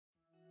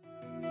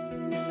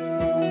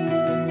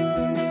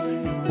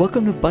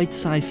Welcome to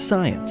Bytesize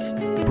Science,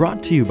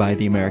 brought to you by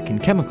the American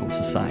Chemical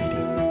Society,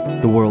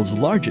 the world's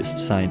largest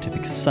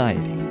scientific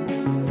society.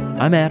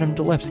 I'm Adam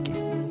Dolevsky.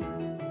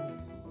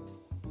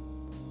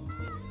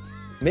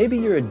 Maybe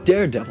you're a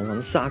daredevil on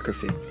the soccer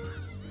field.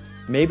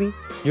 Maybe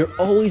you're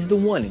always the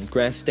one in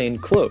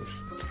grass-stained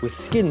clothes, with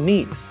skinned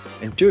knees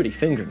and dirty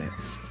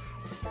fingernails.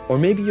 Or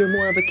maybe you're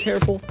more of a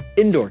careful,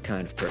 indoor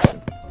kind of person.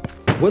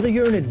 Whether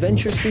you're an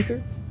adventure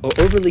seeker or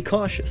overly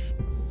cautious,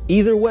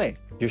 either way,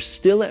 you're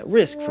still at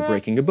risk for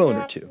breaking a bone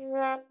or two.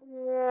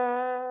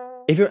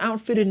 If you're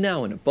outfitted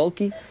now in a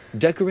bulky,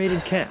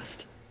 decorated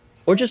cast,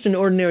 or just an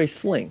ordinary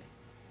sling,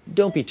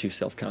 don't be too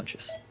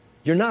self-conscious.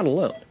 You're not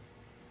alone.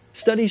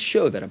 Studies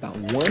show that about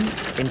 1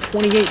 in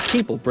 28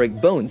 people break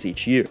bones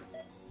each year.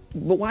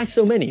 But why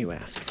so many, you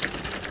ask?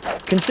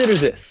 Consider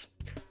this.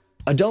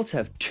 Adults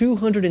have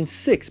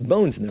 206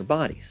 bones in their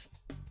bodies,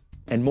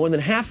 and more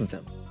than half of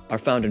them are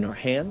found in our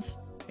hands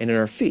and in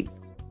our feet.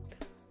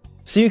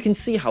 So you can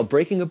see how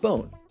breaking a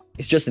bone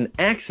is just an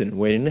accident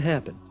waiting to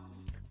happen.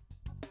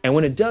 And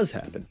when it does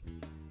happen,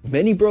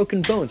 many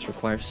broken bones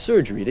require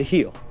surgery to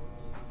heal.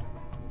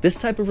 This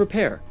type of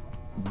repair,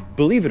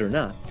 believe it or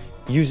not,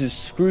 uses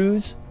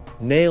screws,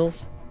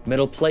 nails,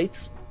 metal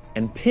plates,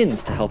 and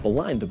pins to help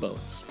align the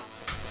bones.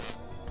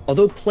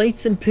 Although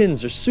plates and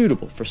pins are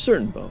suitable for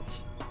certain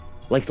bones,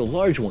 like the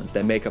large ones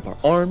that make up our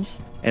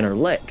arms and our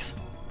legs,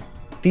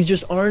 these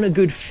just aren't a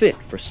good fit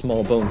for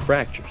small bone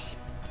fractures.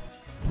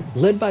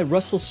 Led by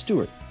Russell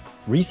Stewart,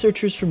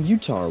 researchers from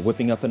Utah are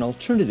whipping up an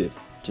alternative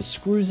to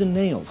screws and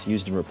nails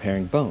used in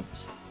repairing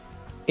bones.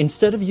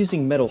 Instead of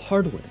using metal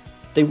hardware,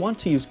 they want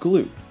to use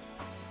glue.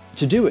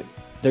 To do it,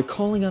 they're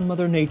calling on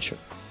Mother Nature,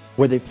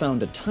 where they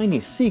found a tiny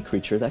sea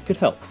creature that could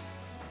help.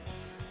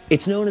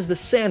 It's known as the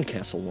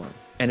sandcastle worm,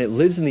 and it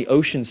lives in the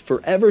ocean's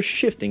forever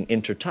shifting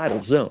intertidal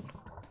zone.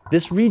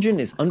 This region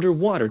is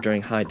underwater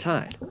during high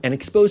tide and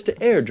exposed to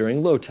air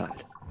during low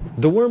tide.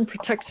 The worm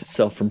protects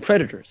itself from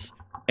predators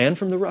and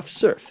from the rough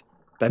surf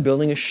by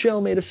building a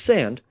shell made of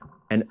sand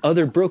and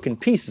other broken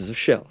pieces of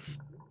shells.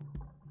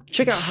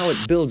 Check out how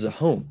it builds a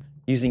home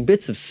using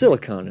bits of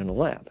silicon in a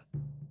lab.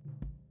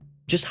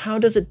 Just how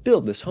does it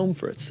build this home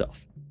for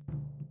itself?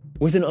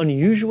 With an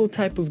unusual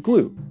type of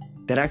glue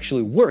that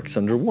actually works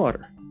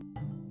underwater.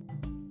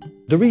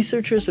 The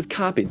researchers have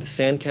copied the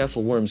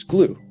sandcastle worm's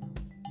glue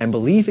and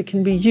believe it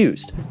can be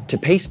used to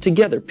paste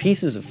together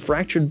pieces of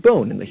fractured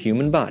bone in the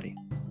human body.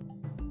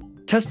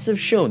 Tests have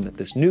shown that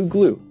this new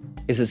glue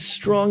is as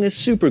strong as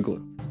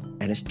superglue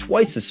and is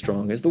twice as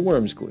strong as the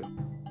worm's glue.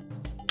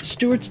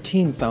 Stewart's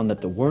team found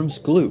that the worm's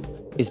glue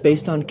is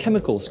based on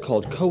chemicals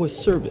called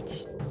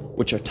coacervates,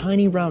 which are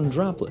tiny round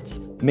droplets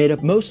made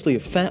up mostly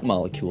of fat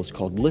molecules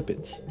called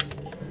lipids.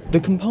 The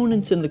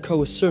components in the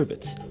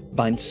coacervates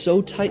bind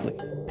so tightly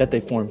that they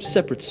form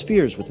separate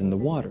spheres within the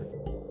water,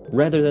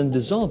 rather than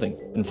dissolving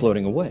and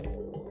floating away.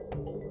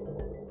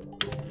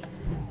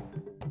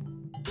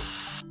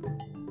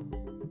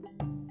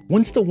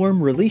 Once the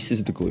worm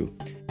releases the glue,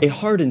 it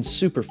hardens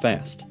super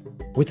fast,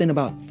 within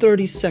about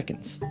 30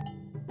 seconds.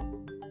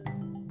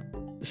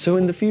 So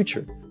in the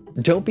future,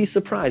 don't be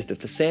surprised if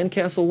the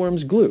sandcastle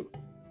worm's glue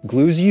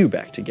glues you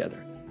back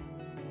together.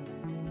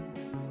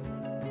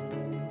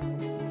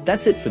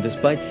 That's it for this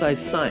Bytesize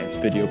Science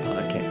video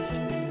podcast.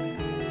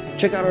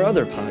 Check out our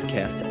other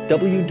podcasts at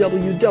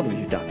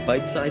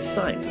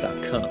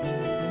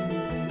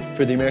www.bytesizescience.com.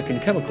 For the American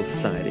Chemical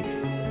Society,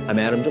 I'm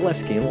Adam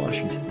Dolevsky in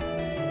Washington.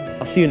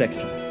 I'll see you next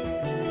time.